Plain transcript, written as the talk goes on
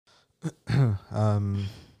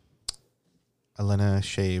Elena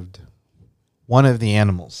shaved one of the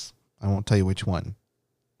animals. I won't tell you which one.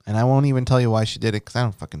 And I won't even tell you why she did it because I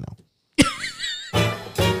don't fucking know.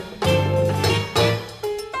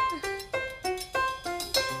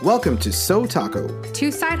 Welcome to So Taco.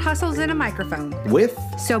 Two side hustles and a microphone. With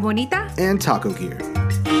So Bonita and Taco Gear.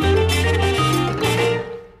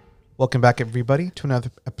 Welcome back, everybody, to another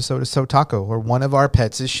episode of So Taco, where one of our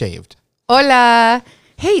pets is shaved. Hola.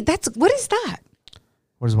 Hey, what is that?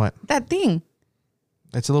 What is what? That thing.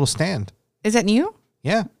 It's a little stand. Is that new?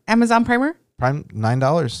 Yeah. Amazon Primer? Prime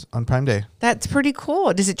 $9 on Prime Day. That's pretty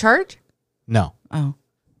cool. Does it charge? No. Oh.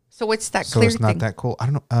 So what's that So clear it's not thing? that cool. I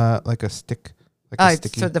don't know. Like a stick. Like a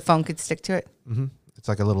sticky. So the phone could stick to it. Mm-hmm. It's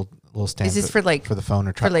like a little stand. Is this for the phone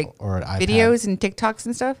or or an iPad. videos and TikToks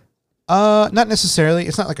and stuff? Not necessarily.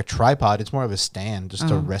 It's not like a tripod. It's more of a stand just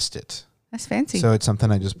to rest it. That's fancy. So it's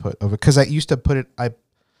something I just put over because I used to put it.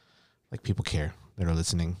 Like people care that are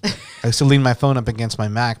listening. I used to lean my phone up against my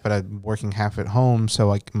Mac, but I'm working half at home,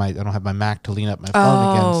 so I don't have my Mac to lean up my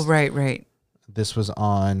phone against. Oh, right. This was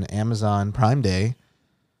on Amazon Prime Day.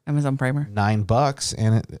 Amazon Primer. $9,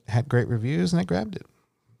 and it had great reviews, and I grabbed it.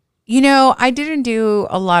 You know, I didn't do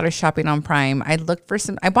a lot of shopping on Prime. I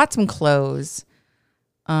bought some clothes.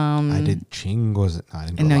 I did chingos. No, I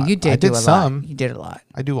didn't do a No, lot. you did. I did some. Lot. You did a lot.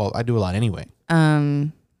 I do a lot anyway.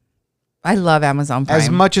 I love Amazon Prime.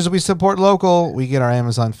 As much as we support local, we get our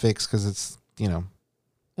Amazon fix because it's,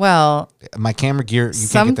 well, my camera gear. You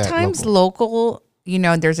can't get that sometimes local.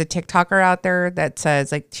 There's a TikToker out there that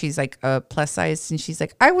says she's like a plus size, and she's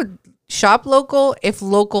like, I would shop local if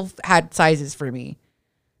local had sizes for me.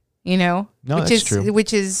 No, that's true.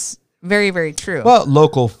 Which is very, very true. Well,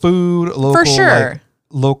 local food, local for sure.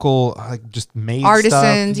 Local just made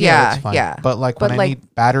Artisans, stuff. yeah, that's fine. yeah. But when I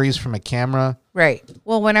need batteries from a camera, right.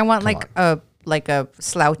 Well, when I want a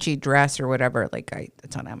slouchy dress or whatever,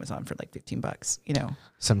 it's on Amazon for like $15.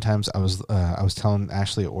 Sometimes I was telling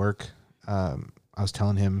Ashley at work, I was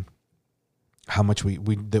telling him how much we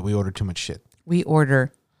order too much shit. We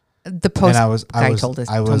order the post. And I was told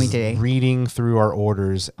me today. reading through our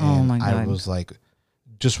orders, and my God. I was like,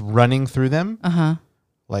 just running through them.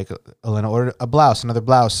 Like Elena ordered a blouse, another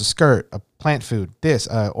blouse, a skirt, a plant food, this,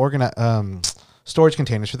 storage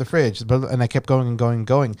containers for the fridge. And I kept going and going and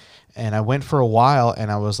going. And I went for a while, and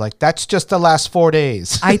I was like, that's just the last 4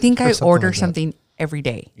 days. I think I order like something every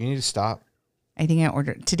day. You need to stop. I think I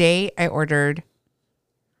ordered. Today I ordered.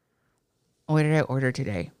 What did I order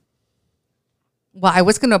today? Well, I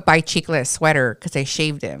was going to buy Chicle a sweater because I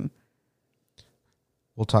shaved him.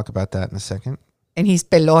 We'll talk about that in a second. And he's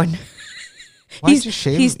pelón. Why did you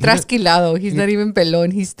shave him? He's trasquilado. He's not even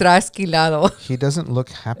pelón. He's trasquilado. He doesn't look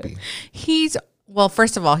happy. Well,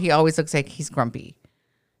 first of all, he always looks like he's grumpy.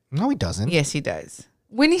 No, he doesn't. Yes, he does.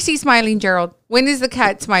 When is he smiling, Gerald? When is the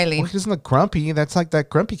cat smiling? Well, he doesn't look grumpy. That's like that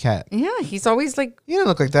grumpy cat. Yeah, he's always like. He doesn't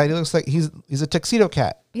look like that. He looks like he's a tuxedo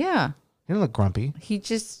cat. Yeah. He doesn't look grumpy. He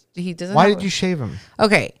doesn't. Why did you shave him?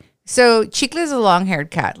 Okay, so Chicle is a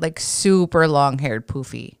long-haired cat, like super long-haired,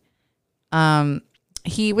 poofy.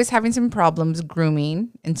 He was having some problems grooming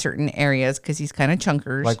in certain areas because he's kind of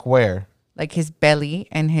chunkers. Like where? Like his belly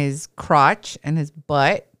and his crotch and his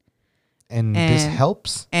butt. And this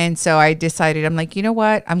helps? And so I decided, I'm like, you know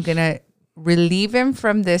what? I'm going to relieve him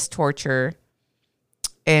from this torture.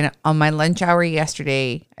 And on my lunch hour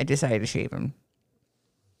yesterday, I decided to shave him.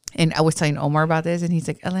 And I was telling Omar about this, and he's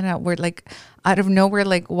like, Elena, we're like out of nowhere,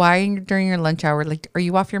 like, why during your lunch hour? Like, are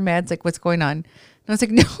you off your meds? Like, what's going on? And I was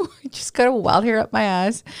like, no, I just got a wild hair up my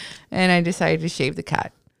ass. And I decided to shave the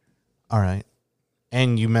cat. All right.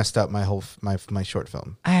 And you messed up my whole my short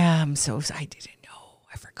film. I didn't know.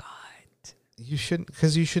 I forgot. You shouldn't,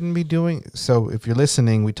 because you shouldn't be doing. So if you're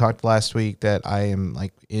listening, we talked last week that I am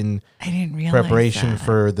like in I didn't realize preparation that.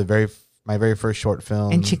 for my very first short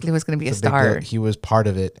film. And Chicle was going to be a star. He was part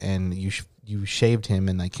of it, and you shaved him,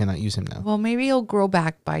 and I cannot use him now. Well, maybe he'll grow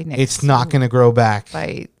back by next. It's not going to grow back.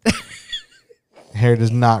 By Hair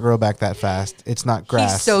does not grow back that fast. It's not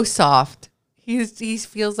grass. He's so soft. He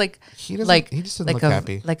feels like he just doesn't look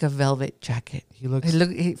happy. Like a velvet jacket. He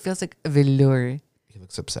feels like a velour. He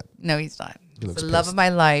looks upset. No, he's not. He looks the love pissed. of my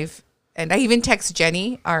life. And I even text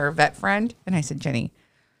Jenny, our vet friend, and I said, Jenny,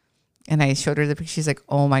 and I showed her the picture. She's like,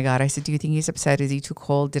 oh my God. I said, do you think he's upset? Is he too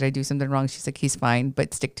cold? Did I do something wrong? She's like, he's fine,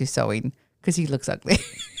 but stick to sewing because he looks ugly.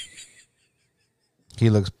 He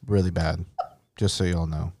looks really bad, just so you all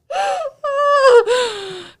know.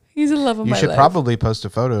 He's the love of my life. You should probably post a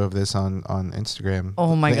photo of this on Instagram.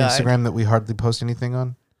 Oh my God. Instagram that we hardly post anything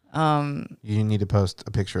on. You need to post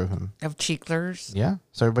a picture of him. Of Chiclers. Yeah,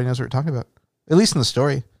 so everybody knows what we're talking about. At least in the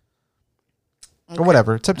story. or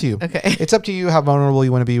whatever. It's up to you. Okay. It's up to you how vulnerable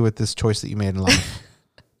you want to be with this choice that you made in life.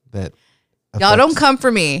 That Y'all don't affects- come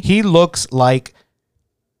for me. He looks like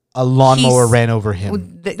a lawnmower He's- ran over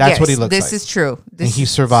him. That's Yes, what he looks like. This is true. And This he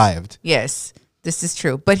is- survived. Yes, this is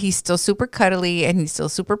true. But he's still super cuddly and he's still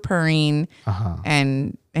super purring.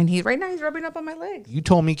 And he right now he's rubbing up on my legs. You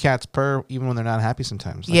told me cats purr even when they're not happy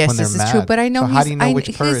sometimes. Like Yes, when they're this is mad. true. But I know So he's, how do you know I,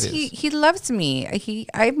 which purr it is? He loves me.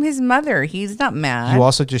 I'm his mother. He's not mad. You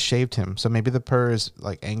also just shaved him, so maybe the purr is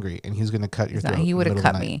like angry, and he's gonna cut your not. throat. He in the would've middle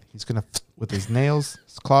of cut the night. me. He's gonna with his nails,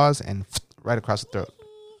 his claws, and right across the throat.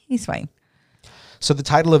 He's fine. So the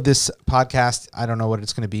title of this podcast, I don't know what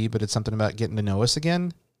it's gonna be, but it's something about getting to know us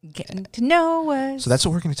again. Getting to know us. So that's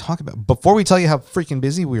what we're gonna talk about. Before we tell you how freaking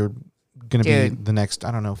busy we're gonna be Dude. the next,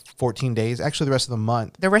 I don't know, 14 days. Actually, the rest of the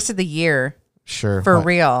month. the rest of the year. Sure, For why-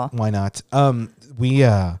 real. Why not?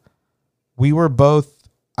 We were both.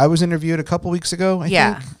 I was interviewed a couple weeks ago. I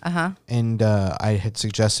think. And I had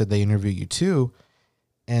suggested they interview you too.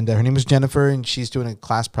 And her name is Jennifer, and she's doing a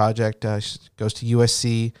class project. She goes to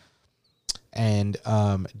USC and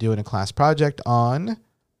doing a class project on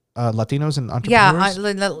Latinos and entrepreneurs.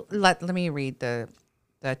 Let me read the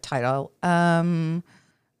title.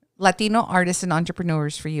 Latino artists and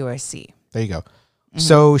entrepreneurs for USC. There you go.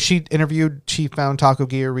 So she interviewed. She found Taco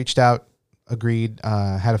Gear, reached out, agreed,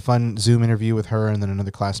 had a fun Zoom interview with her and then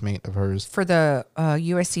another classmate of hers. For the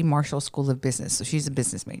USC Marshall School of Business. So she's a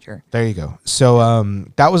business major. There you go. So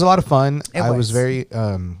that was a lot of fun. I was was. very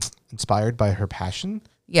inspired by her passion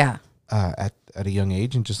Yeah. at a young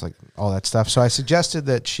age and just like all that stuff. So I suggested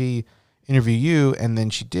that she interview you, and then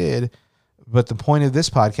she did. But the point of this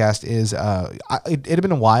podcast is it had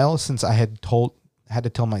been a while since I had to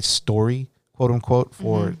tell my story, quote unquote,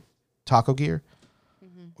 for Taco Gear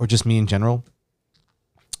or just me in general.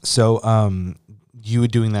 So you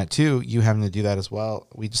doing that too, you having to do that as well.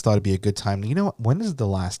 We just thought it'd be a good time. You know what? When is the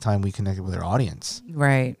last time we connected with our audience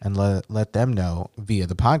Right. and let them know via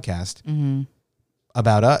the podcast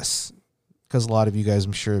about us? Because a lot of you guys,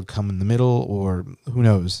 I'm sure, have come in the middle, or who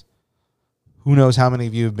knows? Who knows how many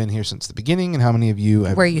of you have been here since the beginning and how many of you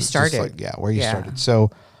have Where you just started. where you Yeah. started.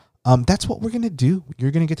 So that's what we're going to do.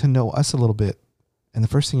 You're going to get to know us a little bit. And the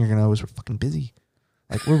first thing you're going to know is we're fucking busy.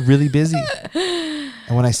 Like, we're really busy.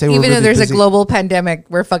 And when I say we're Even really though there's busy, a global pandemic,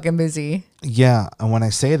 we're fucking busy. yeah. And when I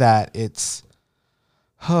say that, it's,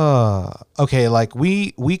 okay, like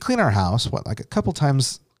we clean our house, like a couple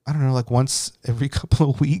times, I don't know, like once every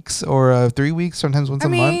couple of weeks or 3 weeks, sometimes once I a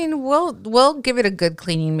month. mean, we'll give it a good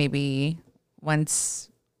cleaning maybe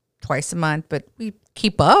twice a month, but we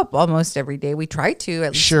keep up almost every day. We try to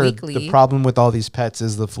at least Sure. weekly. The problem with all these pets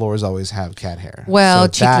is the floors always have cat hair. Well, So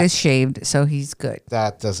that- Chica's shaved, so he's good.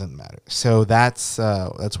 that doesn't matter. So that's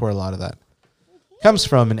where a lot of that comes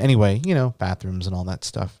from. And anyway, bathrooms and all that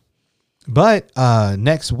stuff. But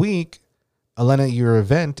next week, Elena, your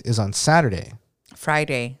event is on Saturday.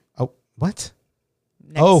 Friday. Oh, what?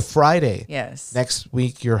 Next, Friday. yes. Next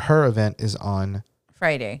week, her event is on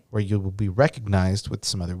Friday. where you will be recognized with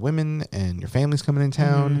some other women and your family's coming in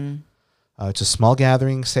town. It's a small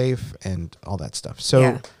gathering, safe, and all that stuff. So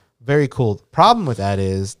Yeah. very cool. The problem with that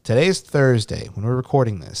is today's Thursday when we're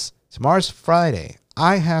recording this. Tomorrow's Friday.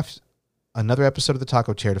 I have another episode of the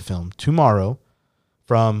Taco Chair to film tomorrow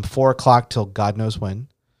from 4:00 till God knows when.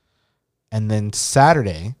 And then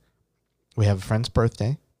Saturday, we have a friend's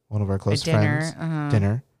birthday, one of our close dinner, friends.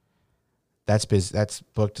 Dinner. That's busy. That's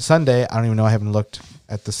booked. Sunday, I don't even know. I haven't looked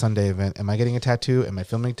at the Sunday event. Am I getting a tattoo? Am I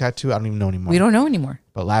filming a tattoo? I don't even know anymore. We don't know anymore.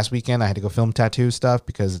 But last weekend, I had to go film tattoo stuff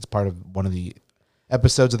because it's part of one of the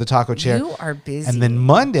episodes of the Taco Chair. You are busy. And then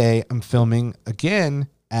Monday, I'm filming again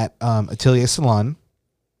at Atelier Salon.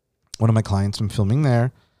 One of my clients, I'm filming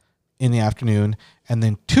there in the afternoon. And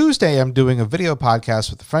then Tuesday, I'm doing a video podcast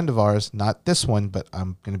with a friend of ours. Not this one, but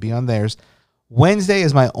I'm going to be on theirs. Wednesday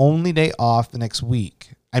is my only day off the next week.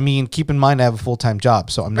 I mean, keep in mind I have a full-time job,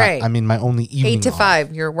 so I'm not. Right. I mean, my only evening 8 to off.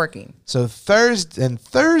 5, you're working. So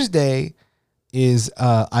Thursday is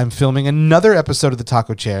I'm filming another episode of the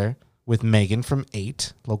Taco Chair with Megan from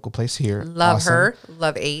 8, local place here. Love Awesome. her.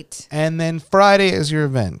 Love 8. And then Friday is your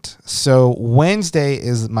event. So Wednesday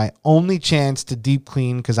is my only chance to deep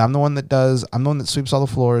clean because I'm the one that sweeps all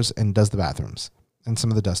the floors and does the bathrooms and some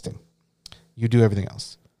of the dusting. You do everything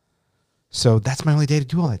else. So that's my only day to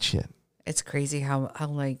do all that shit. It's crazy how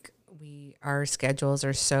like our schedules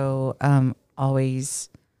are so always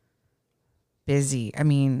busy. I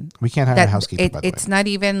mean, We can't hire a housekeeper, by the it's way. not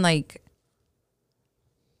even like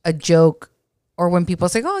a joke, or when people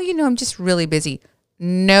say, "Oh, I'm just really busy."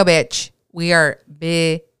 No, bitch, we are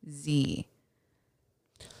busy.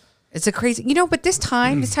 It's a crazy, but this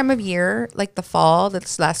time of year, like the fall,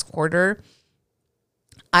 this last quarter,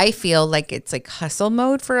 I feel like it's like hustle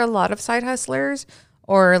mode for a lot of side hustlers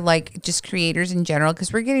or like just creators in general,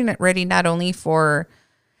 because we're getting it ready not only for,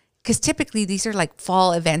 because typically these are like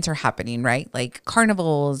fall events are happening, right? Like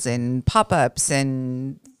carnivals and pop-ups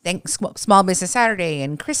and Small Business Saturday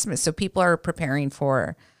and Christmas. So people are preparing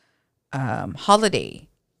for holiday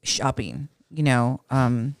shopping, you know.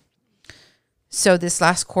 So this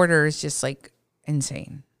last quarter is just like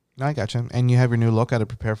insane. I gotcha. And you have your new look to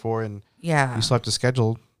prepare for, and Yeah. you still have to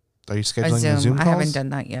schedule. Are you A scheduling Zoom. the Zoom calls? I haven't done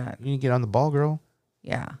that yet. You need to get on the ball, girl.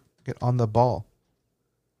 Yeah. Get on the ball.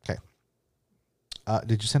 Okay.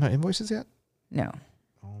 Did you send out invoices yet? No.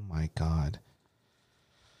 Oh my God.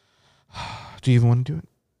 Do you even want to do it?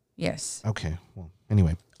 Yes. Okay. Well,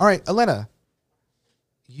 anyway. All right, Elena.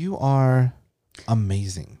 You are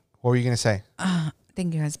amazing. What were you going to say?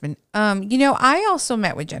 Thank you, husband. You know, I also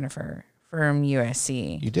met with Jennifer from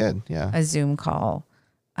USC. You did, yeah. A Zoom call.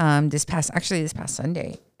 This past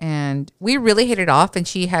Sunday. And we really hit it off, and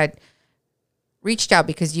she had reached out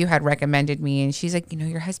because you had recommended me, and she's like, you know,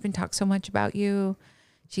 your husband talks so much about you.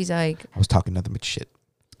 She's like, I was talking nothing but shit.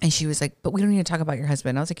 and she was like, but we don't need to talk about your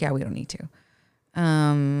husband. I was like, yeah, we don't need to.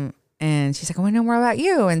 And she's like, I want to know more about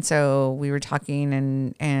you. And so we were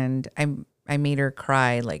talking, and I made her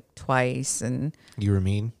cry like twice, and You were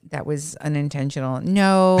mean? that was unintentional.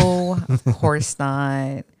 No, of course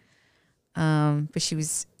not. But she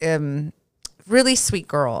was really sweet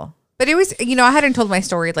girl. But it was, you know, I hadn't told my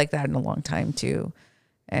story like that in a long time too.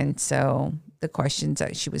 And so the questions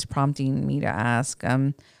that she was prompting me to ask,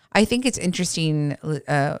 I think it's interesting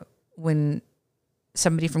when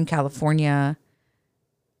somebody from California,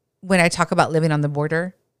 when I talk about living on the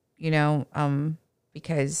border, you know,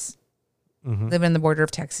 because living on the border of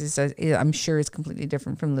Texas, I'm sure is completely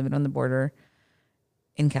different from living on the border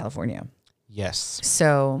in California. Yes.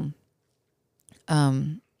 So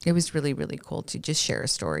it was really, really cool to just share a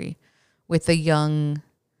story with a young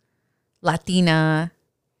Latina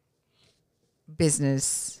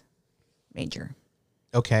business major.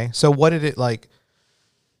 Okay. So what did it like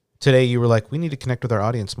today? You were like, we need to connect with our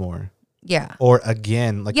audience more. Yeah. Or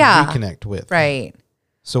again, like Yeah. reconnect with. Right.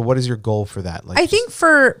 So what is your goal for that? Like, I think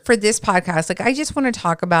for this podcast, like I just want to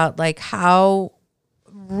talk about like how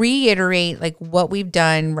reiterate like what we've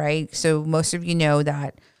done, right? So most of you know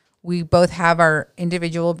that we both have our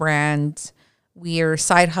individual brands. We are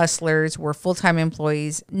side hustlers. We're full-time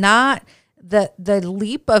employees. Not the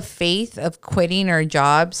leap of faith of quitting our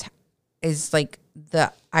jobs is like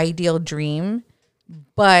the ideal dream,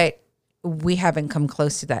 but we haven't come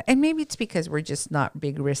close to that. And maybe it's because we're just not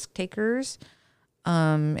big risk takers,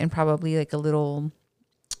 and probably like a little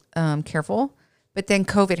careful. But then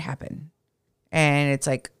COVID happened, and it's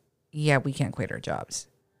like, yeah, we can't quit our jobs.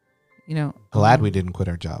 You know, glad we didn't quit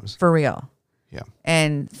our jobs. for real. Yeah.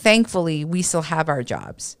 And thankfully, we still have our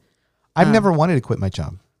jobs. I've never wanted to quit my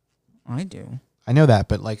job. I do. I know that,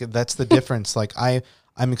 but like that's the difference. Like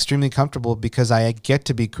I'm extremely comfortable because I get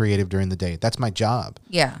to be creative during the day. That's my job.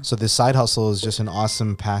 Yeah. So this side hustle is just an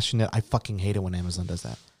awesome, passionate. I fucking hate it when Amazon does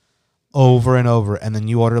that. Over and over. And then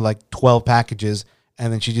you order like 12 packages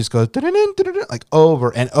and then she just goes like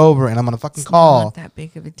over and over, and I'm on a fucking call. Not that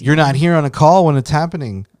big of a deal. You're not here on a call when it's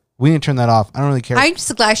happening. We need to turn that off. I don't really care. I'm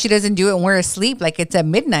just glad she doesn't do it when we're asleep, like it's at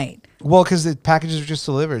midnight. Well, because the packages are just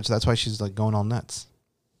delivered, so that's why she's like going all nuts.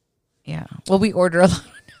 Yeah. Well, we order a lot.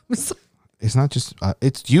 It's not just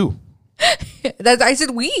it's you. I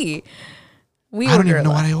said we. We I don't order even a know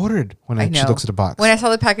lot. what I ordered when I she know. looks at a box. When I saw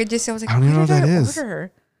the packages, I was like, I don't even know what did that I is.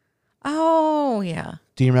 order? Oh, yeah.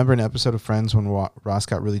 Do you remember an episode of Friends when Ross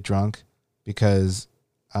got really drunk because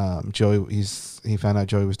Joey he found out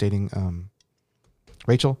Joey was dating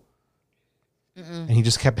Rachel, and he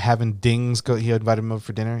just kept having dings. He invited him over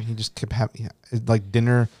for dinner. He just kept having like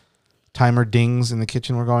dinner timer dings in the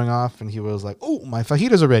kitchen were going off, and he was like, "Oh, my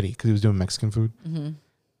fajitas are ready," because he was doing Mexican food. And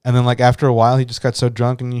then like after a while, he just got so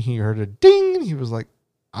drunk and he heard a ding, and he was like,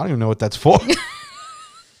 "I don't even know what that's for."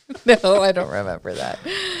 No, I don't remember that.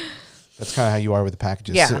 That's kind of how you are with the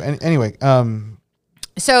packages. Yeah. So, anyway,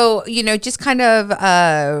 So, you know, just kind of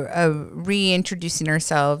reintroducing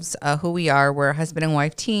ourselves, who we are. We're a husband and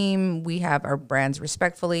wife team. We have our brands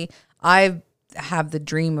respectfully. I have the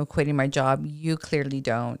dream of quitting my job. You clearly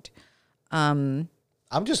don't. I'm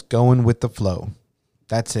just going with the flow.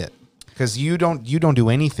 That's it. Because you don't do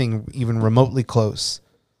anything even remotely close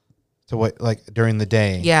to what like during the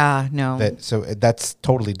day. Yeah, no. That's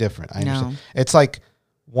totally different. I No. understand. It's like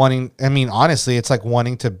wanting. I mean, honestly, it's like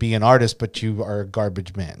wanting to be an artist, but you are a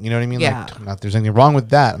garbage man. You know what I mean? Yeah. Like, not that there's anything wrong with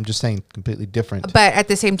that. I'm just saying completely different. But at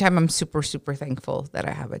the same time, I'm super, super thankful that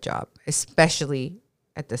I have a job, especially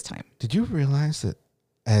at this time. Did you realize that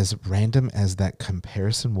as random as that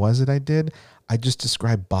comparison was that I did, I just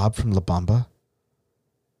described Bob from La Bamba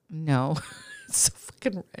No. It's so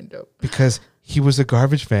fucking random. because he was a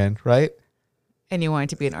garbage man, right? And you wanted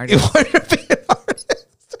to be an He artist. wanted to be an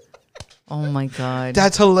artist. Oh my God.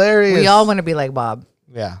 That's hilarious. We all want to be like Bob.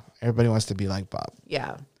 Yeah, everybody wants to be like Bob.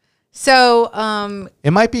 Yeah. So,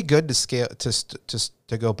 It might be good to scale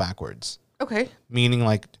to go backwards, okay. meaning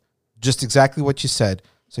like just exactly what you said.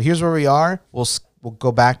 So here's where we are. We'll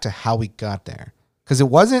go back to how we got there because it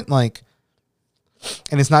wasn't like,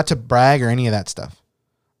 and it's not to brag or any of that stuff.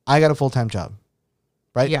 I got a full-time job,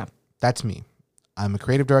 right? Yeah. That's me. I'm a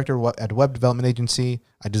creative director at a web development agency.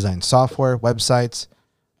 I design software, websites,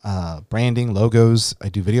 branding, logos. I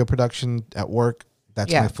do video production at work.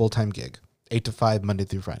 That's Yeah. my full-time gig, 8 to 5, Monday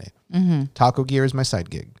through Friday. Mm-hmm. Taco Gear is my side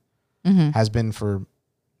gig. Mm-hmm. Has been for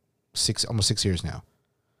almost 6 years now.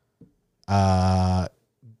 A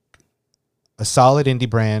solid indie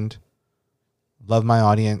brand. Love my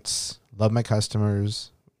audience. Love my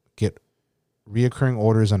customers. Get reoccurring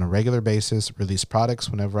orders on a regular basis. Release products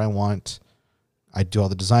whenever I want. I do all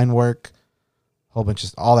the design work. Whole bunch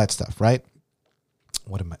of all that stuff, right?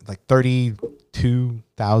 What am I, like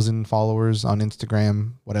 32,000 followers on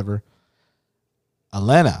Instagram, whatever.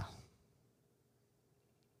 Elena,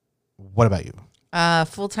 what about you?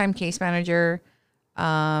 Full-time case manager.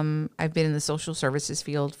 I've been in the social services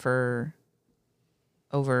field for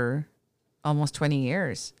over almost 20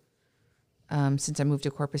 years. Since I moved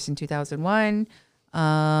to Corpus in 2001.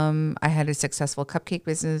 I had a successful cupcake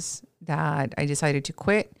business that I decided to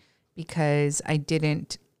quit because I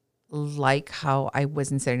didn't like how I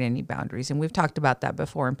wasn't setting any boundaries. And we've talked about that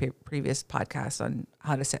before in previous podcasts on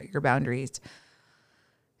how to set your boundaries.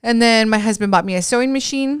 And then my husband bought me a sewing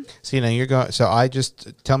machine. So, you're going, so I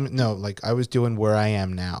just tell me, no, like I was doing where I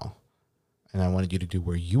am now and I wanted you to do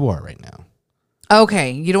where you are right now.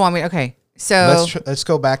 Okay. You don't want me. Okay. So Let's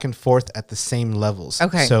go back and forth at the same levels.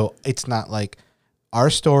 Okay. So it's not like our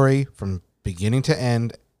story from beginning to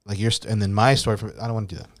end, like yours, and then my story from, I don't want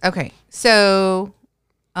to do that. okay. So,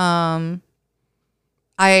 my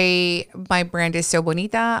brand is So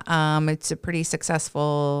Bonita. It's a pretty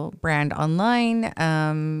successful brand online.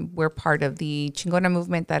 We're part of the Chingona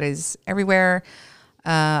movement that is everywhere.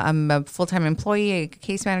 I'm a full-time employee, a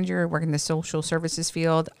case manager, work in the social services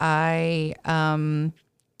field. I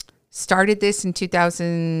started this in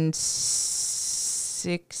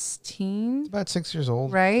 2016. About 6 years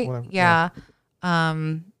old. Right? Whatever. Yeah.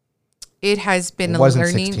 It has been It a wasn't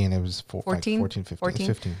learning. 16. It was 14? 14, 15. 14?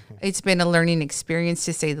 15. Yeah. It's been a learning experience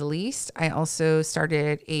to say the least. I also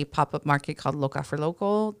started a pop-up market called Loca for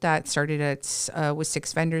Local that started with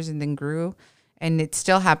 6 vendors and then grew. And it's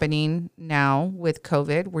still happening now with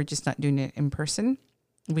COVID. We're just not doing it in person.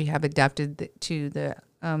 We have adapted to the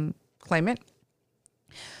climate.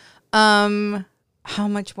 How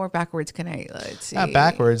much more backwards can I? Let's see. Not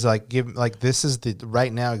backwards. Like this is the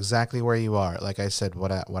right now exactly where you are. Like I said,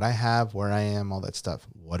 what I have, where I am, all that stuff.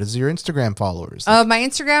 What is your Instagram followers? Like, My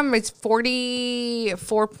Instagram is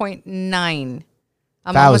 44.9. I'm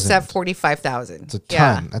 1,000. almost at 45,000. it's a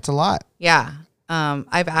ton. That's a lot. Yeah.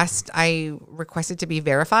 I requested to be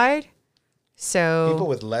verified. So People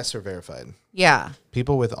with less are verified. yeah.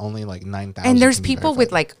 People with only like 9,000. And there's can be people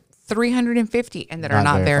with verified. like 350 and that are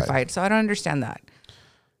Not not verified. verified. So I don't understand that.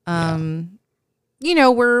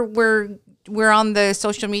 We're on the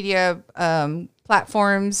social media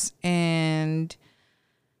platforms and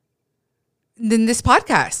then this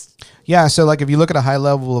podcast. Yeah, so like if you look at a high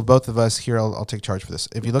level of both of us here, I'll take charge for this.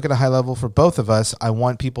 If you look at a high level for both of us, I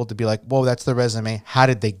want people to be like, whoa, that's the resume. How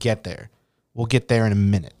did they get there? We'll get there in a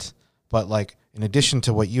minute. But like in addition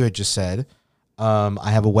to what you had just said,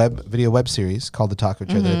 I have a video web series called The Taco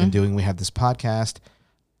Chair that I've been doing. We have this podcast.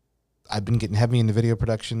 I've been getting heavy into video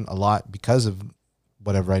production a lot because of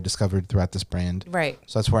whatever I discovered throughout this brand. Right.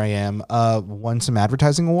 So that's where I am. Won some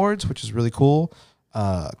advertising awards, which is really cool.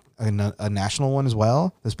 A national one as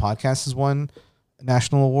well. This podcast has won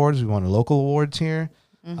national awards. We won local awards here.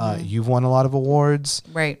 You've won a lot of awards.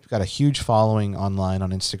 Right. You've got a huge following online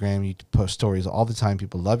on Instagram. You post stories all the time.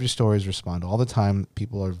 People love your stories, respond all the time.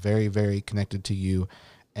 People are very, very connected to you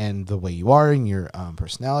and the way you are and your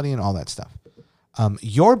personality and all that stuff.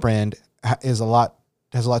 Your brand has a lot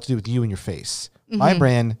to do with you and your face. My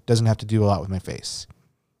brand doesn't have to do a lot with my face,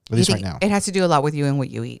 at least right now. It has to do a lot with you and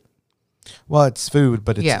what you eat. Well, it's food,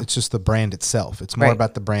 but Yeah. it's just the brand itself. It's more Right.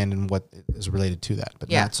 about the brand and what is related to that,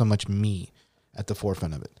 but Yeah. not so much me at the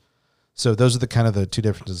forefront of it. So those are the kind of the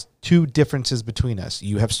two differences between us.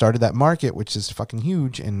 You have started that market, which is fucking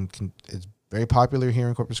huge and is very popular here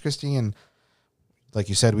in Corpus Christi. And like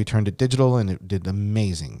you said, we turned it digital and it did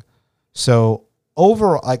amazing. So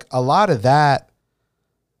overall, like a lot of that.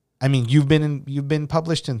 I mean, you've been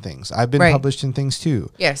published in things. I've been published in things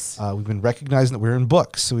too. Yes. We've been recognized that we're in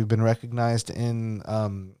books. So we've been recognized in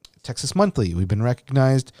Texas Monthly. We've been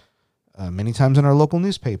recognized many times in our local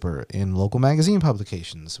newspaper, in local magazine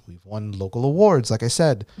publications. We've won local awards, like I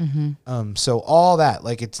said. So all that,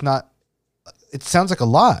 like, it sounds like a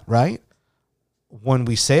lot, right? When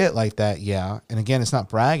we say it like that, yeah. And again, it's not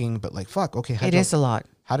bragging, but like, fuck, okay. It is a lot.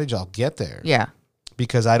 How did y'all get there? Yeah.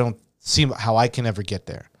 Because I don't see how I can ever get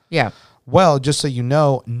there. Yeah. Well, just so you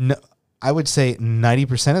know, I would say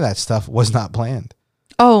 90% of that stuff was not planned.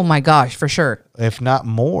 Oh my gosh, for sure. If not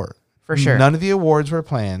more. For sure. None of the awards were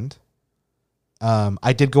planned.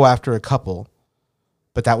 I did go after a couple,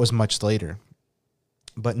 but that was much later.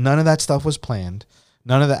 But none of that stuff was planned.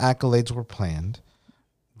 None of the accolades were planned.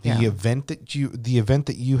 The event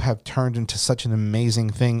that you have turned into such an amazing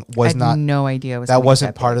thing was not. No idea. That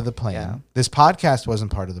wasn't part of the plan. Yeah. This podcast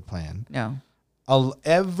wasn't part of the plan. No.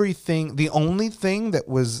 Everything. The only thing that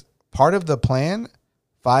was part of the plan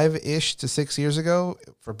 5-ish to 6 years ago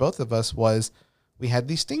for both of us was we had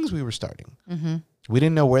these things we were starting. Mm-hmm. We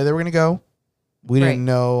didn't know where they were going to go. We didn't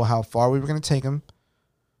know how far we were going to take them.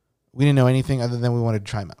 We didn't know anything other than we wanted to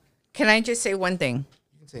try them out. Can I just say one thing?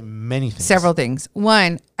 You can say many things. Several things.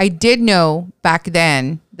 One, I did know back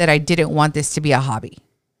then that I didn't want this to be a hobby.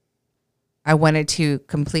 I wanted to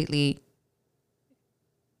completely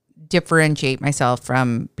differentiate myself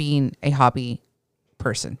from being a hobby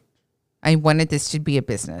person. I wanted this to be a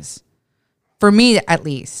business. For me, at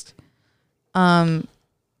least.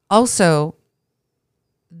 Also,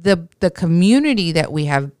 the community that we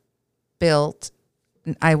have built,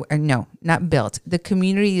 not built, the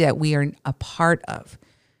community that we are a part of,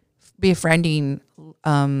 befriending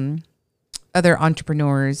other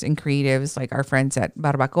entrepreneurs and creatives like our friends at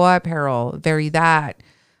Barbacoa Apparel, Very That,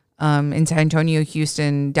 in San Antonio,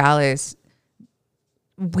 Houston, Dallas.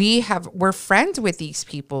 We're friends with these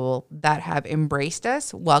people that have embraced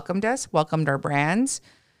us, welcomed our brands,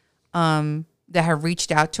 that have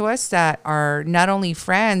reached out to us, that are not only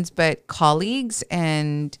friends, but colleagues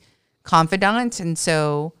and confidants. And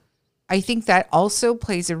so I think that also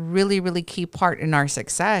plays a really, really key part in our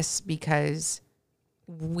success, because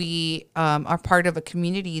we are part of a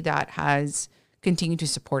community that has continued to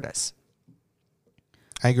support us.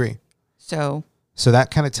 I agree. So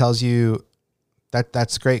that kind of tells you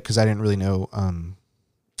that's great, because I didn't really know.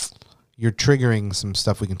 You're triggering some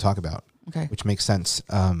stuff we can talk about. Okay. Which makes sense.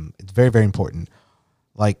 It's very, very important.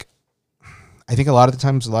 Like, I think a lot of the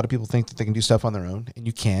times, a lot of people think that they can do stuff on their own, and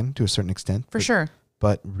you can to a certain extent. For sure.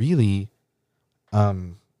 But really,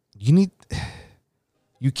 you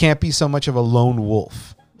can't be so much of a lone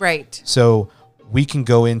wolf. Right. So we can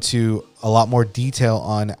go into a lot more detail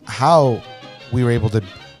on how we were able to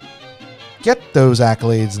get those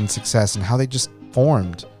accolades and success and how they just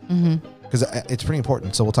formed. Because it's pretty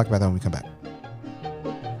important. So we'll talk about that when we come back.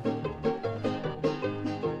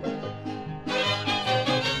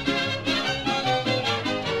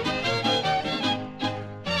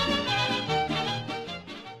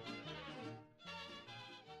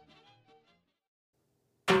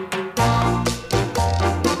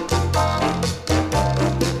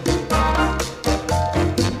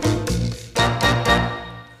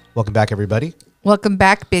 Welcome back, everybody. Welcome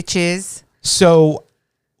back, bitches. So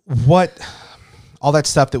all that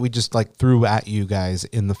stuff that we just like threw at you guys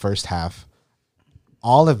in the first half,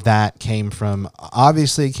 all of that came from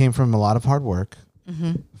a lot of hard work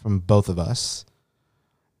from both of us,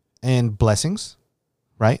 and blessings,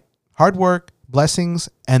 right? Hard work, blessings,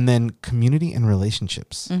 and then community and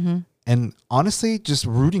relationships. And honestly, just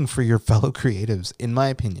rooting for your fellow creatives, in my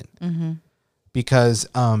opinion, because,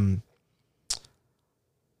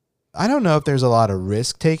 I don't know if there's a lot of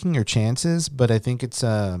risk taking or chances, but I think it's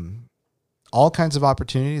all kinds of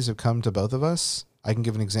opportunities have come to both of us. I can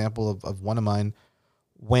give an example of one of mine.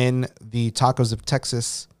 When the Tacos of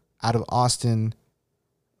Texas out of Austin,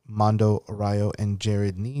 Mondo Arroyo and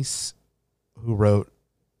Jared Neese, who wrote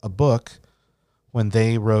a book, when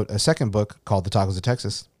they wrote a second book called The Tacos of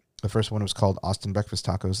Texas, the first one was called Austin Breakfast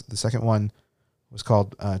Tacos. The second one was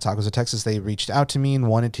called Tacos of Texas. They reached out to me and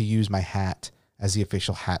wanted to use my hat as the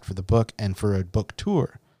official hat for the book and for a book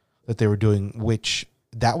tour that they were doing, which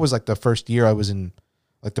that was like the first year I was in,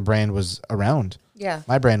 like the brand was around. Yeah.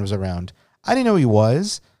 My brand was around. I didn't know who he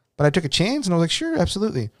was, but I took a chance and I was like, sure,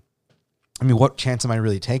 absolutely. I mean, what chance am I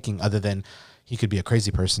really taking other than he could be a crazy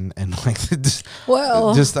person and like,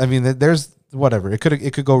 I mean, there's whatever. It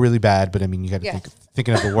could go really bad, but I mean, you got to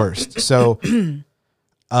thinking of the worst. So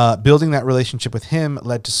building that relationship with him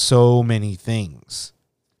led to so many things.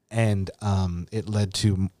 and it led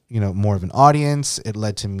to more of an audience. It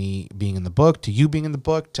led to me being in the book, to you being in the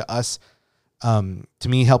book, to us, to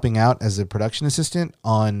me helping out as a production assistant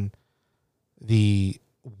on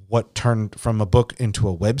what turned from a book into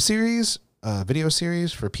a web series, a video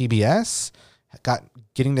series for PBS.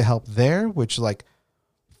 Getting to help there, which like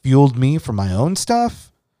fueled me for my own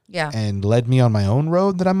stuff. Yeah. And led me on my own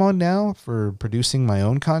road that I'm on now for producing my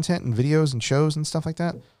own content and videos and shows and stuff like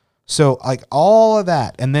that. So like all of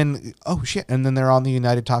that. And then, and then they're on the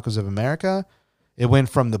United Tacos of America. It went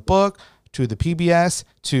from the book to the PBS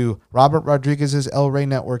to Robert Rodriguez's El Rey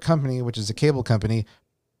Network Company, which is a cable company,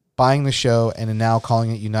 buying the show and now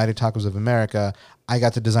calling it United Tacos of America. I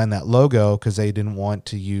got to design that logo because they didn't want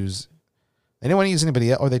to use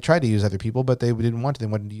anybody else, or they tried to use other people, but they didn't want to. They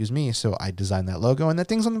wanted to use me. So I designed that logo, and that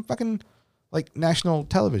thing's on the fucking like national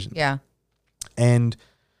television. Yeah. And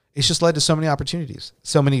it's just led to so many opportunities,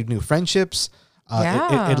 so many new friendships.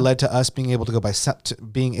 It led to us being able to go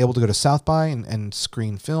to South by and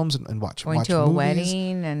screen films and watch Going to a movies.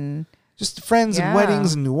 Wedding and just friends and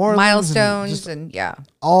weddings in New Orleans, milestones and yeah,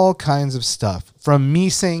 all kinds of stuff. From me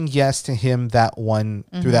saying yes to him through that one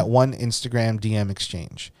Instagram DM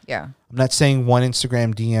exchange. Yeah. I'm not saying one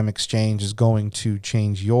Instagram DM exchange is going to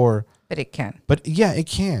change but it can. But yeah, it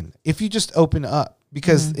can if you just open up,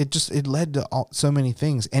 because it led to so many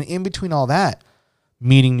things, and in between all that,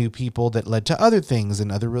 meeting new people that led to other things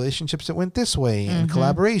and other relationships that went this way and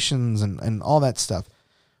collaborations and all that stuff,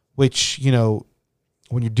 which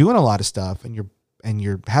when you're doing a lot of stuff and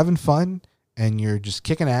you're having fun and you're just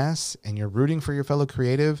kicking ass and you're rooting for your fellow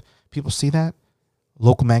creative, people see that.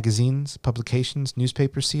 Local magazines, publications,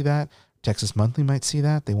 newspapers see that. Texas Monthly might see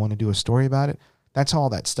that. They want to do a story about it. That's all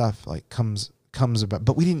that stuff like comes about.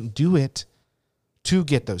 But we didn't do it to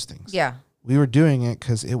get those things. Yeah. We were doing it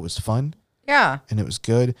because it was fun. Yeah. And it was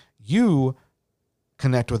good. You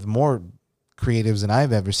connect with more creatives than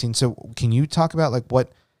I've ever seen. So can you talk about like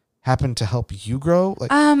what happened to help you grow?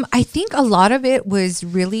 Like, I think a lot of it was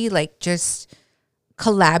really like just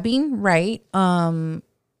collabing, right?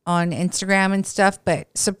 On Instagram and stuff, but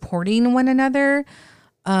supporting one another.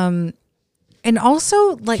 And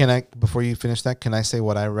also like, before you finish that, can I say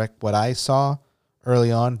what I saw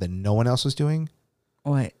early on that no one else was doing?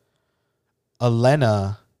 What?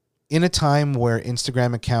 Elena, in a time where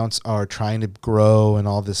Instagram accounts are trying to grow and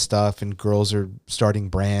all this stuff, and girls are starting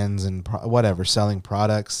brands and selling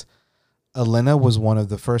products, Elena was one of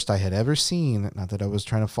the first I had ever seen. Not that I was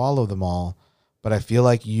trying to follow them all, but I feel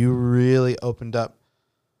like you really opened up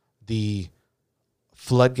the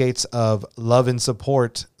floodgates of love and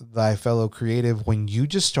support thy fellow creative when you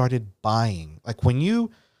just started buying. Like when you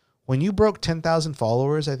broke 10,000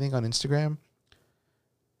 followers, I think on Instagram,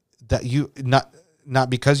 that you not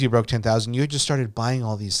because you broke 10,000, you just started buying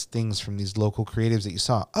all these things from these local creatives that you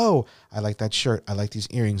saw. Oh, I like that shirt. I like these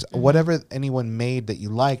earrings. Whatever anyone made that you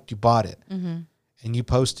liked, you bought it and you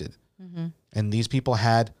posted. And these people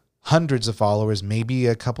had hundreds of followers, maybe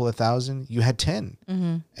a couple of thousand. You had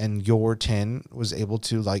 10 and your 10 was able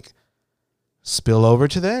to like spill over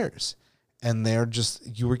to theirs. And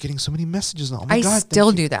you were getting so many messages. Oh my God. I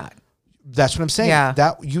still do that. That's what I'm saying. Yeah.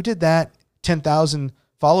 That you did that 10,000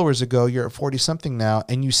 followers ago. You're at 40 something now,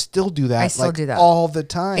 and you still do that. I still do that all the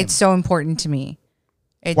time. It's so important to me.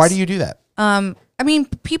 Why do you do that? I mean,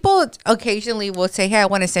 people occasionally will say, "Hey, I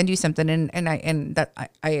want to send you something," and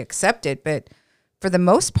I accept it. But for the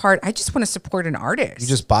most part, I just want to support an artist. You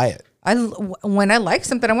just buy it. When I like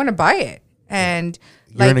something, I want to buy it. And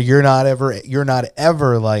you're not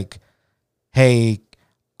ever like, hey,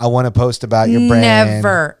 I want to post about your brand.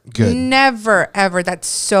 Never, ever. That's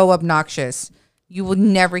so obnoxious. You will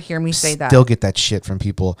never hear me say that. Still get that shit from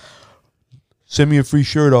people. Send me a free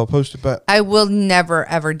shirt. I'll post it back. I will never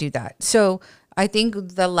ever do that. So I think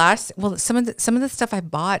some of the stuff I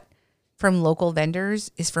bought from local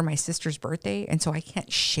vendors is for my sister's birthday, and so I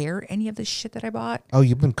can't share any of the shit that I bought. Oh,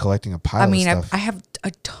 you've been collecting a pile. of stuff. I have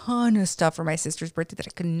a ton of stuff for my sister's birthday that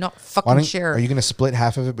I could not fucking share. Are you going to split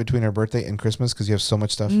half of it between her birthday and Christmas because you have so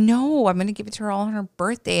much stuff? No, I'm going to give it to her all on her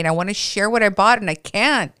birthday, and I want to share what I bought, and I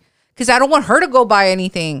can't because I don't want her to go buy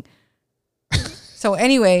anything. So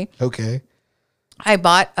anyway, okay. I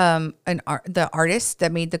bought the artist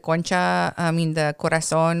that made the concha. The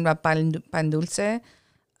corazón pan dulce.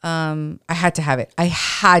 I had to have it. I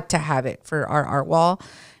had to have it for our art wall.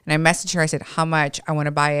 And I messaged her. I said, how much? I want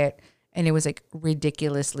to buy it. And it was like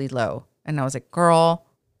ridiculously low. And I was like, girl,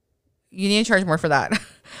 you need to charge more for that.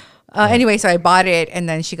 Anyway, so I bought it, and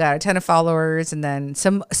then she got a ton of followers. And then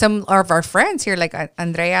some of our friends here, like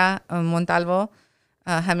Andrea Montalvo,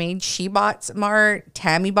 Hamid, she bought some art.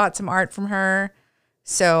 Tammy bought some art from her.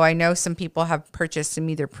 So I know some people have purchased some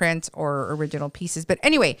either prints or original pieces. But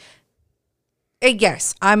anyway,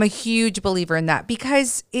 yes, I'm a huge believer in that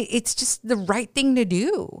because it's just the right thing to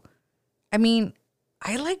do. I mean,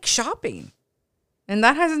 I like shopping and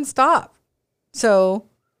that hasn't stopped. So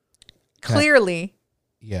clearly,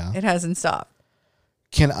 it hasn't stopped.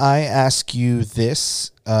 Can I ask you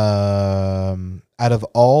this? Out of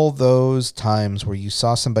all those times where you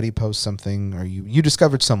saw somebody post something or you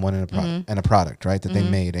discovered someone in a product, right, that they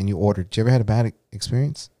made and you ordered, did you ever had a bad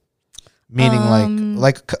experience? Meaning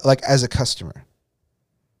like as a customer?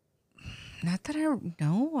 Not that I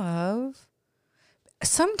know of.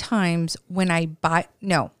 Sometimes when I buy,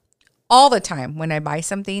 all the time when I buy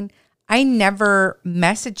something, I never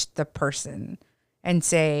message the person and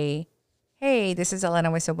say, hey, this is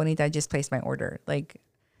Elena with So Bonita. I just placed my order. Like,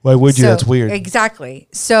 why would you? That's weird. Exactly.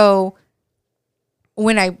 So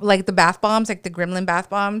when I like the bath bombs, like the Gremlin bath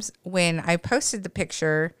bombs, when I posted the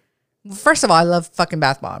picture, first of all, I love fucking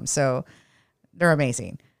bath bombs. So they're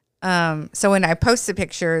amazing. So when I posted the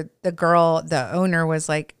picture, the owner was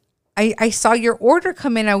like, I saw your order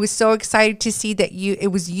come in. I was so excited to see that it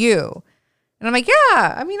was you. And I'm like,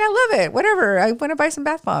 yeah, I mean, I love it. Whatever. I want to buy some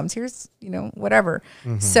bath bombs. Here's, whatever.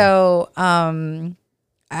 Mm-hmm. So,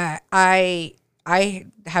 I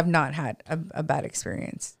have not had a bad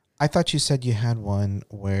experience. I thought you said you had one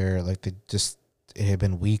where like it had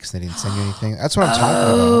been weeks and they didn't send you anything. That's what I'm talking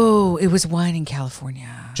about. Oh, it was one in California.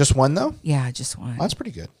 Just one though? Yeah, just one. Oh, that's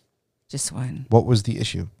pretty good. Just one. What was the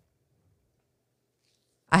issue?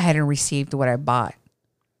 I hadn't received what I bought.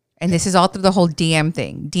 And this is all through the whole DM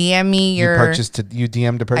thing. DM me your... You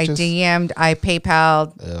DM'd to purchase? I DM'd, I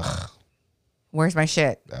PayPal'd. Ugh. Where's my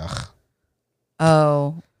shit? Ugh.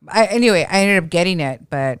 Oh. Anyway, I ended up getting it,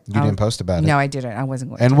 but... You didn't post about it? No, I didn't. I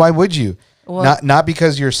wasn't going to. And why would you? Well, not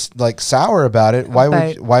because you're like sour about it.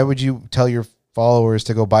 Why would you tell your followers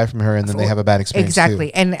to go buy from her and then they have a bad experience exactly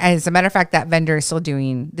too? And as a matter of fact, that vendor is still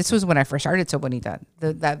doing... This was when I first started So Bonita.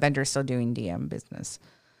 That vendor is still doing DM business.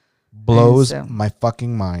 Blows my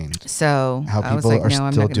fucking mind. So how people are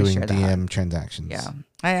still doing DM transactions. Yeah,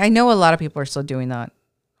 I know a lot of people are still doing that,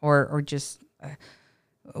 or just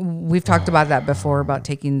we've talked about that before about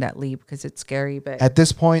taking that leap because it's scary. But at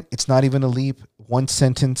this point, it's not even a leap. One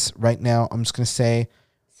sentence right now. I'm just gonna say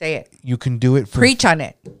it. You can do it. Preach on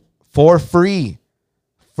it for free.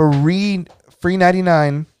 Free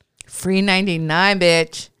 99. Free 99,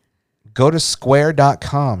 bitch. Go to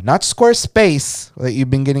square.com, not Squarespace that you've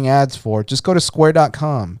been getting ads for. Just go to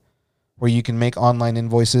square.com where you can make online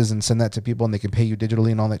invoices and send that to people and they can pay you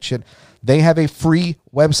digitally and all that shit. They have a free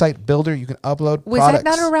website builder. You can upload Was products.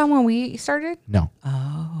 that not around when we started? No.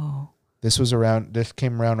 Oh. This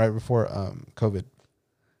came around right before COVID.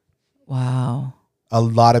 Wow. A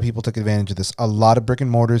lot of people took advantage of this. A lot of brick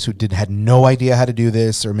and mortars who had no idea how to do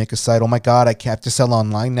this or make a site. Oh my God, I have to sell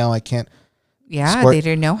online now. I can't. Yeah, they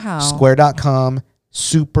didn't know how. Square.com,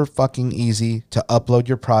 super fucking easy to upload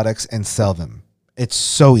your products and sell them. It's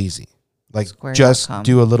so easy. Like, just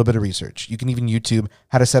do a little bit of research. You can even YouTube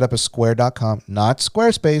how to set up a Square.com, not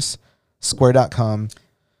Squarespace, Square.com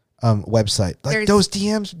website. Like those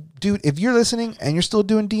DMs, dude, if you're listening and you're still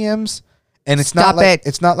doing DMs, and it's not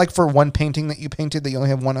like for one painting that you painted that you only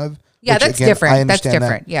have one of. Yeah, that's different. That's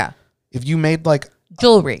different. Yeah. If you made like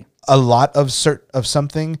jewelry, a lot of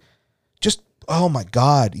something, just oh my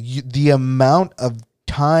God, the amount of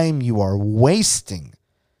time you are wasting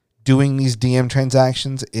doing these DM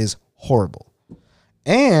transactions is horrible.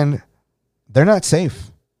 And they're not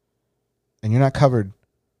safe. And you're not covered.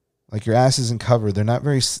 Like your ass isn't covered. They're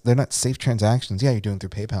not safe transactions. Yeah, you're doing through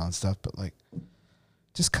PayPal and stuff, but like,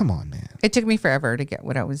 just come on, man. It took me forever to get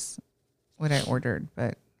what I ordered,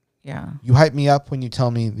 but yeah. You hype me up when you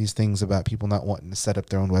tell me these things about people not wanting to set up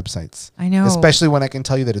their own websites. I know. Especially when I can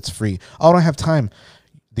tell you that it's free. Oh, I don't have time.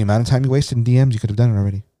 The amount of time you wasted in DMs, you could have done it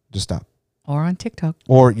already. Just stop. Or on TikTok.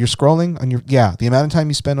 Or you're scrolling on the amount of time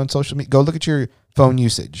you spend on social media. Go look at your phone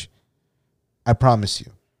usage. I promise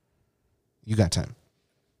you. You got time.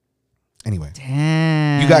 Anyway.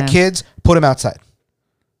 Damn. You got kids, put them outside.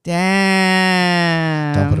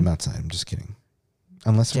 Damn. Don't put them outside. I'm just kidding.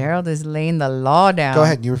 Unless Gerald is laying the law down. Go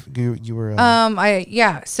ahead. You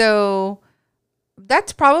were. So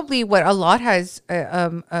that's probably what a lot has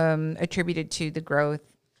attributed to the growth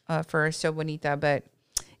for So Bonita. But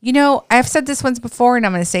I've said this once before, and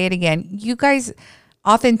I'm going to say it again. You guys,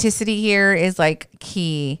 authenticity here is like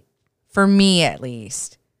key for me, at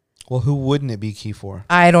least. Well, who wouldn't it be key for?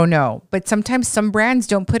 I don't know, but sometimes some brands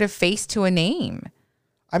don't put a face to a name.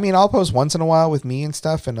 I mean, I'll post once in a while with me and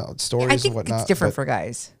stuff and stories and whatnot. It's different for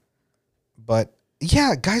guys. But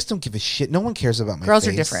yeah, guys don't give a shit. No one cares about my Girls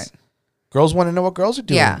face. are different. Girls want to know what girls are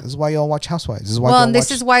doing. Yeah. This is why y'all watch Housewives. This is why. Well, and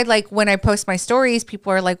this is why, like, when I post my stories,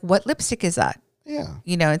 people are like, "What lipstick is that?" Yeah.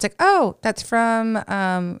 You know, it's like, "Oh, that's from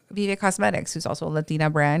Viva Cosmetics, who's also a Latina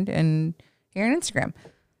brand, and here on Instagram."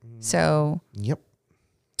 So, Yep.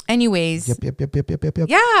 anyways, Yep.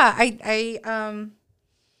 yeah,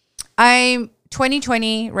 I'm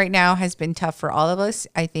 2020 right now has been tough for all of us.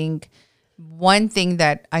 I think one thing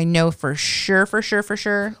that I know for sure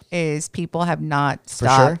is people have not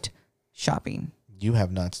stopped shopping. You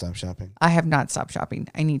have not stopped shopping. I have not stopped shopping.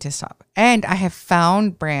 I need to stop. And I have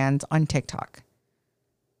found brands on TikTok.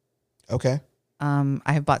 Okay. I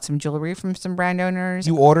have bought some jewelry from some brand owners.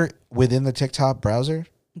 You order within the TikTok browser?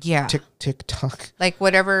 Yeah. TikTok. Like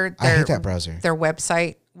whatever I hate that browser. Their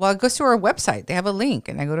website. Well, it goes to our website. They have a link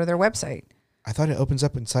and I go to their website. I thought it opens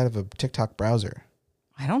up inside of a TikTok browser.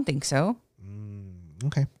 I don't think so.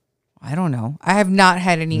 Okay. I don't know. I have not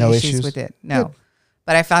had any No issues issues? with it. No. Good.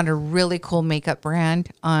 But I found a really cool makeup brand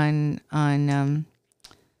on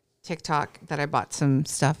TikTok that I bought some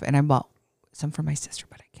stuff, and I bought some for my sister,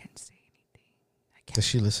 but I can't say anything. Does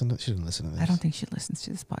she listen? She didn't listen to this. I don't think she listens to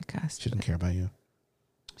this podcast. She doesn't care about you.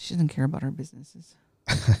 She doesn't care about our businesses.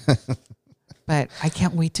 But I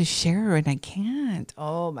can't wait to share her, and I can't.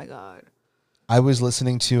 Oh my God. I was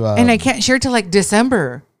listening to. And I can't share till like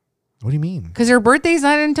December. What do you mean? Because her birthday's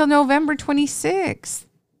not until November 26th.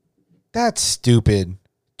 That's stupid.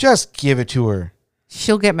 Just give it to her.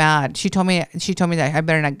 She'll get mad. She told me that I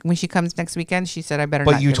better not. When she comes next weekend, she said I better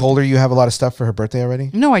not. But you told her you have a lot of stuff for her birthday already?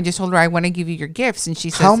 No, I just told her I want to give you your gifts. And she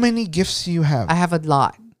says, How many gifts do you have? I have a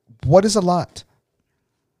lot. What is a lot?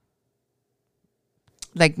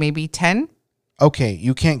 Like maybe 10? Okay,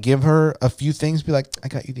 you can't give her a few things. Be like, I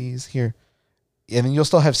got you these here. And then you'll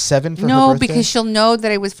still have 7 for her No, birthday? because she'll know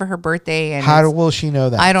that it was for her birthday. And How will she know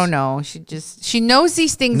that? I don't know. She knows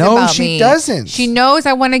these things No, about she me. doesn't. She knows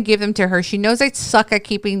I want to give them to her. She knows I suck at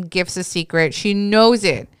keeping gifts a secret. She knows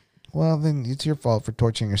it. Well, then it's your fault for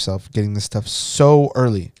torturing yourself getting this stuff so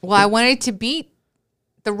early. Well, I wanted to beat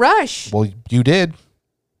the rush. Well, you did.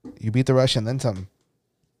 You beat the rush and then something.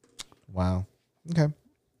 Wow. Okay.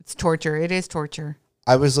 It's torture. It is torture.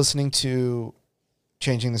 I was listening to,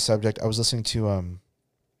 changing the subject, I was listening to, I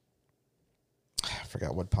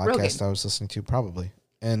forgot what podcast Rogan. I was listening to, probably.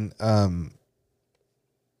 And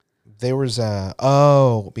there was,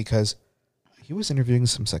 because he was interviewing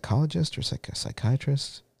some psychologist or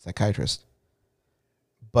psychiatrist.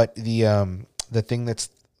 But the thing that's,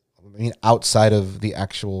 outside of the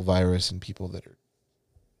actual virus and people that are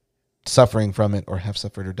suffering from it or have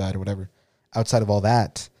suffered or died or whatever, outside of all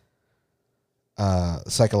that,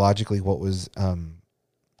 psychologically, what was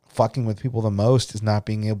fucking with people the most is not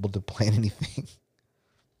being able to plan anything.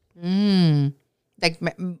 Like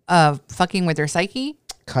fucking with their psyche.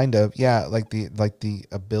 Kind of, yeah, like the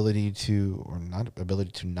ability to, or not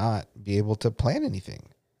ability to not be able to plan anything.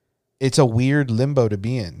 It's a weird limbo to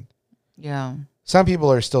be in. Yeah. Some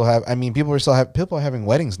people are still people are having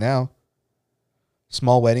weddings now.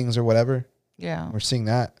 Small weddings or whatever. Yeah. We're seeing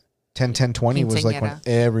that. 10-10-20 was like when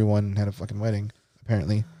everyone had a fucking wedding,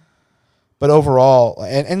 apparently. But overall,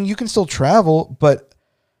 and you can still travel, but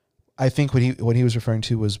I think what he was referring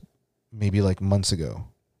to was maybe like months ago.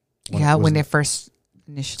 When it first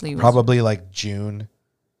initially was. Probably like June.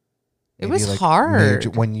 It Maybe was like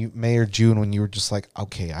hard. May or June, when you were just like,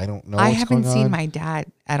 okay, I don't know what's I haven't going seen on. my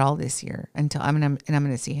dad at all this year until I'm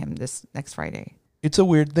gonna see him this next Friday. It's a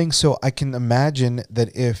weird thing. So I can imagine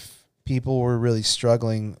that if people were really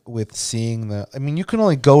struggling with seeing you can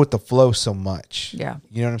only go with the flow so much. Yeah.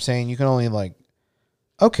 You know what I'm saying? You can only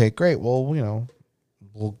okay, great. Well,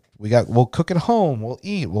 we'll cook at home. We'll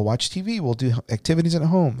eat. We'll watch TV. We'll do activities at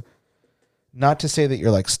home. Not to say that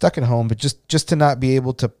you're like stuck at home, but just to not be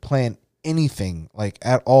able to plan anything like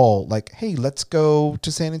at all. Like, hey, let's go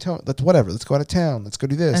to San Antonio. Let's go out of town. Let's go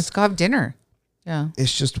do this. Let's go have dinner. Yeah.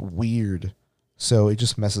 It's just weird. So it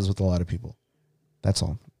just messes with a lot of people. That's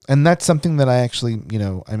all. And that's something that I actually,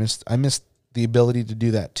 I missed the ability to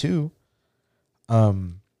do that too. I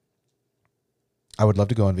would love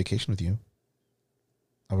to go on vacation with you.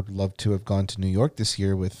 I would love to have gone to New York this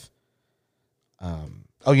year with,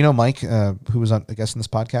 Mike, who was on, I guess, in this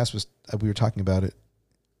podcast, we were talking about it.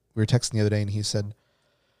 We were texting the other day and he said,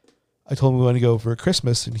 I told him we want to go for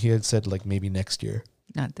Christmas, and he had said like maybe next year.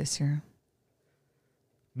 Not this year.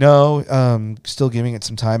 No, still giving it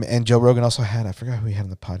some time. And Joe Rogan also had, I forgot who he had on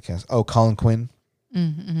the podcast. Oh, Colin Quinn,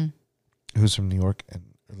 who's from New York and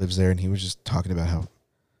lives there. And he was just talking about how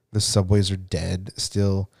the subways are dead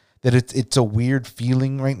still. That it's a weird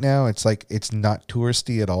feeling right now. It's like it's not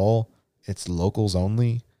touristy at all. It's locals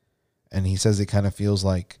only. And he says it kind of feels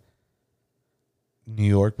like New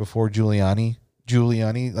York before Giuliani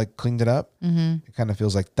like cleaned it up. Mm-hmm. It kind of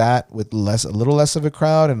feels like that with a little less of a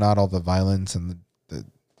crowd and not all the violence and the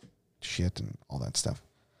shit and all that stuff.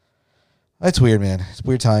 It's weird, man. It's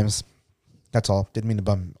weird times. That's all. Didn't mean to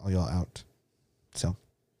bum all y'all out. So,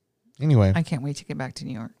 anyway. I can't wait to get back to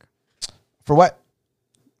New York. For what?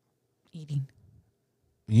 Eating.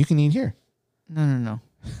 You can eat here. No.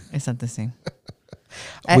 It's not the same.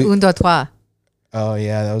 At Un Deux Trois. Oh,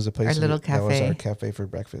 yeah. That was a place. Our little cafe. That was our cafe for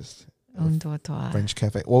breakfast. Un Deux Trois. French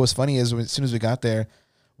cafe. What was funny is as soon as we got there,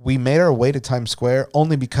 we made our way to Times Square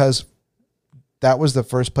only because that was the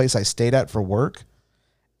first place I stayed at for work.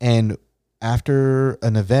 And after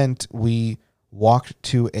an event, we walked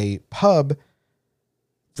to a pub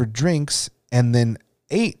for drinks and then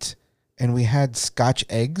ate. And we had Scotch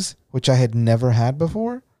eggs, which I had never had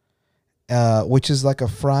before, which is like a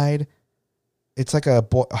fried, it's like a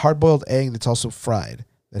hard-boiled egg that's also fried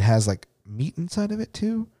that has like meat inside of it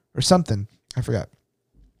too or something. I forgot.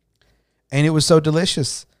 And it was so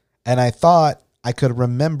delicious. And I thought I could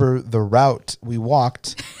remember the route we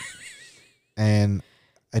walked and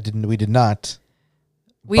we did not.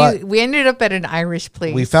 We ended up at an Irish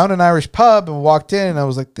place. We found an Irish pub and walked in and I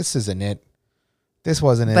was like, this isn't it. This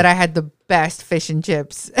wasn't it. But I had the best fish and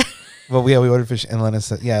chips. Well, we ordered fish and Elena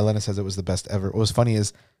says it was the best ever. What was funny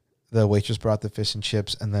is the waitress brought the fish and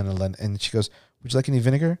chips and then and she goes, would you like any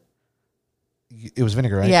vinegar? It was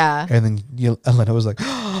vinegar, right? Yeah. And then Elena was like,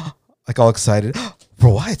 like all excited.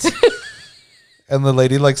 For what? And the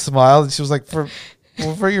lady like smiled and she was like, for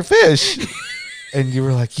your fish. And you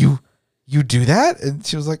were like, you do that? And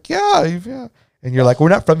she was like, yeah. And you're like, we're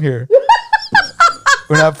not from here.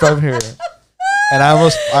 We're not from here. And I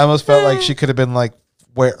almost felt like she could have been like,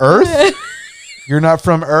 where, Earth? You're not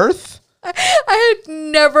from Earth? I had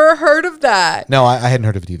never heard of that. No, I hadn't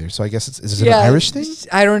heard of it either. So I guess is it an Irish thing?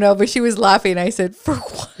 I don't know, but she was laughing. I said, for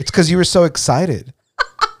what? It's because you were so excited.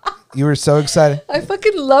 You were so excited. I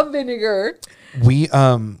fucking love vinegar. We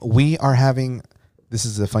are having, this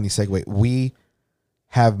is a funny segue. We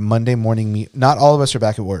have Monday morning meet. Not all of us are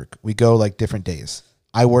back at work. We go like different days.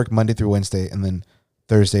 I work Monday through Wednesday and then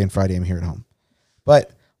Thursday and Friday I'm here at home.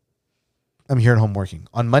 But I'm here at home working.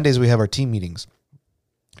 On Mondays, we have our team meetings.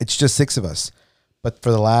 It's just 6 of us. But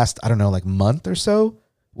for the last, I don't know, like month or so,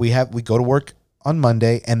 we go to work on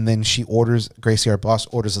Monday and then Gracie, our boss,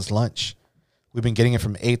 orders us lunch. We've been getting it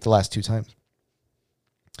from 8 the last 2 times.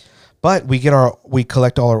 But we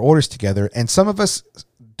collect all our orders together and some of us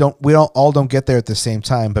don't get there at the same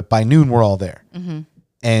time, but by noon we're all there. Mm-hmm.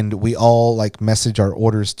 And we all like message our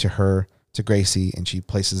orders to Gracie, and she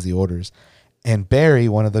places the orders. And Barry,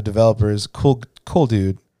 one of the developers, cool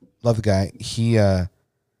dude, love the guy. He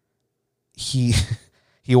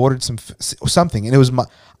ordered something, and it was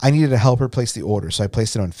I needed to help her place the order, so I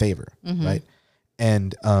placed it on Favor, right?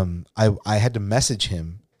 And I had to message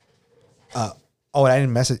him. And I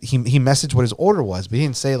didn't message. He messaged what his order was, but he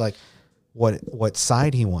didn't say like what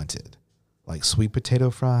side he wanted, like sweet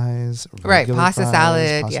potato fries, right? Pasta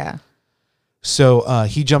salad, yeah. So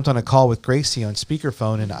he jumped on a call with Gracie on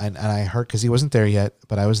speakerphone, and I heard, because he wasn't there yet,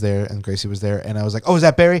 but I was there, and Gracie was there, and I was like, oh, is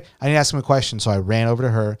that Barry? I need to ask him a question. So I ran over to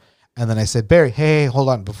her, and then I said, Barry, hey, hold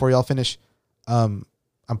on, before y'all finish, I'm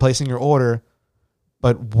placing your order,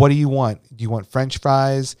 but what do you want? Do you want French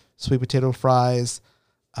fries, sweet potato fries,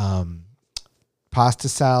 pasta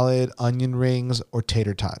salad, onion rings, or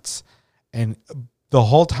tater tots? And the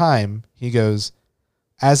whole time, he goes,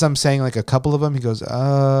 as I'm saying like a couple of them, he goes,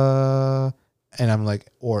 and I'm like,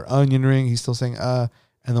 or onion ring. He's still saying,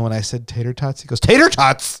 And then when I said tater tots, he goes, tater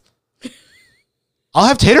tots. I'll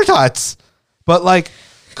have tater tots. But like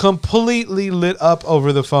completely lit up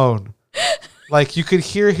over the phone. Like you could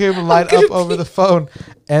hear him light up over the phone.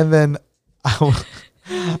 And then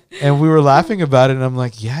and we were laughing about it. And I'm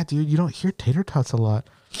like, yeah, dude, you don't hear tater tots a lot.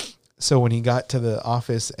 So when he got to the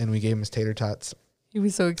office and we gave him his tater tots, he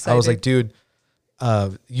was so excited. I was like, dude,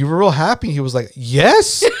 you were real happy. He was like,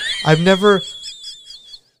 yes, I've never,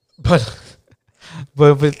 but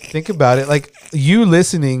think about it. Like you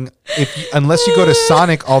listening, unless you go to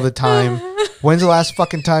Sonic all the time, when's the last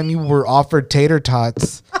fucking time you were offered tater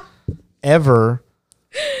tots ever?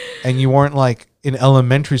 And you weren't like in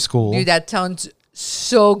elementary school. Dude, that sounds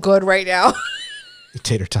so good right now.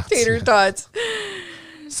 Tater tots. Tater tots.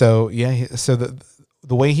 So yeah. So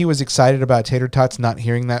the way he was excited about tater tots, not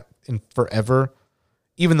hearing that in forever,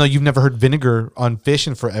 even though you've never heard vinegar on fish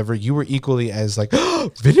in forever, you were equally as like,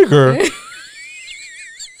 oh, vinegar?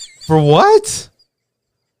 For what?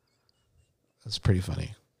 That's pretty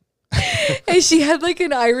funny. And she had like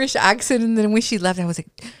an Irish accent, and then when she left, I was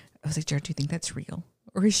like, Jared, do you think that's real?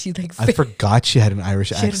 Or is she like I forgot she had an Irish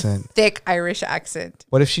she had a accent. thick Irish accent?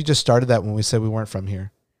 What if she just started that when we said we weren't from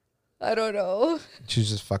here? I don't know. She was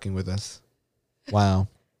just fucking with us. Wow.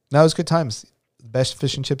 That was good times. Best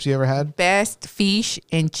fish and chips you ever had? Best fish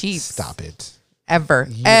and chips. Stop it. Ever.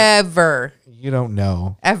 You- Ever. You don't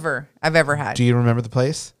know. Ever. I've ever had. Do you remember the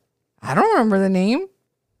place? I don't remember the name.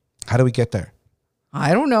 How do we get there?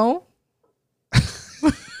 I don't know.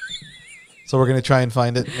 So we're gonna try and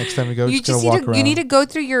find it next time we go. You Just gonna just walk need to, around. you need to go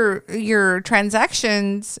through your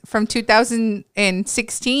transactions from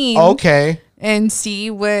 2016 Okay. and see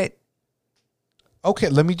what. Okay.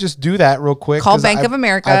 Let me just do that real quick. Call 'cause Bank I've- of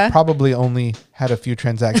America. I've probably only had a few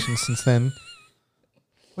transactions since then.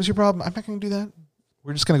 What's your problem? I'm not gonna do that.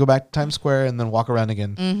 We're just gonna go back to Times Square and then walk around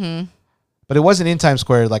again. Mm-hmm. But it wasn't in Times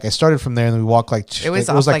Square. Like I started from there and then we walked like It was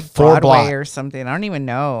it was off like like 4 Broadway blocks. or something. I don't even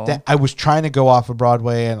know. I was trying to go off of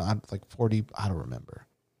Broadway and I'm like 40. I don't remember.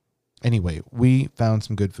 Anyway, we found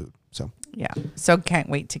some good food. So Yeah. So can't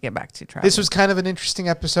wait to get back to travel. this was kind of an interesting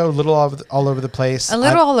episode, a little all over the place. a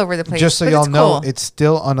little all over the place. Just so but y'all it's know, cool. it's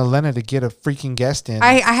still on Elena to get a freaking guest in.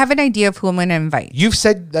 I have an idea of who I'm going to invite. You've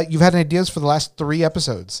said that you've had ideas for the last 3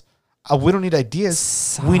 episodes. We don't need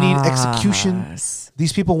ideas. We need execution. Sus.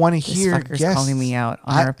 These people want to This hear fucker's guests. calling me out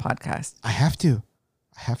on our podcast. I have to.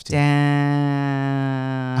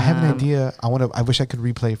 Damn. I have an idea. I wish I could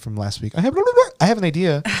replay from last week. I have an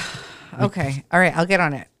idea. Okay. All right. I'll get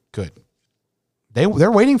on it. Good.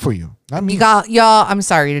 They're waiting for you. Not me. Y'all, I'm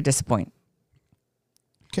sorry to disappoint.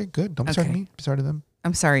 Okay, good. Don't be sorry to Okay. me. Be sorry to them.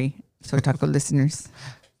 I'm sorry. Soy Taco listeners.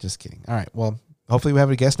 Just kidding. All right. Well, hopefully we have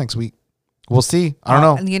a guest next week. We'll see. I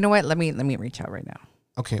don't know. You know what? Let me reach out right now.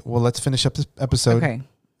 Okay. Well, let's finish up this episode. Okay.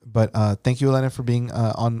 But thank you, Elena, for being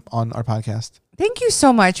on our podcast. Thank you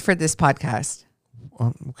so much for this podcast.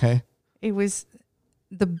 Okay. It was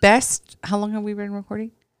the best. How long have we been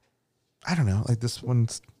recording? I don't know. Like this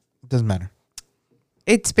one's doesn't matter.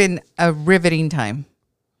 It's been a riveting time.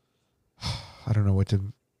 I don't know what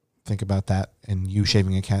to think about that and you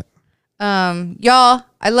shaving a cat. Y'all,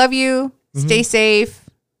 I love you. Stay safe.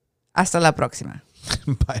 Hasta la próxima.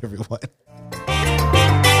 Bye, everyone.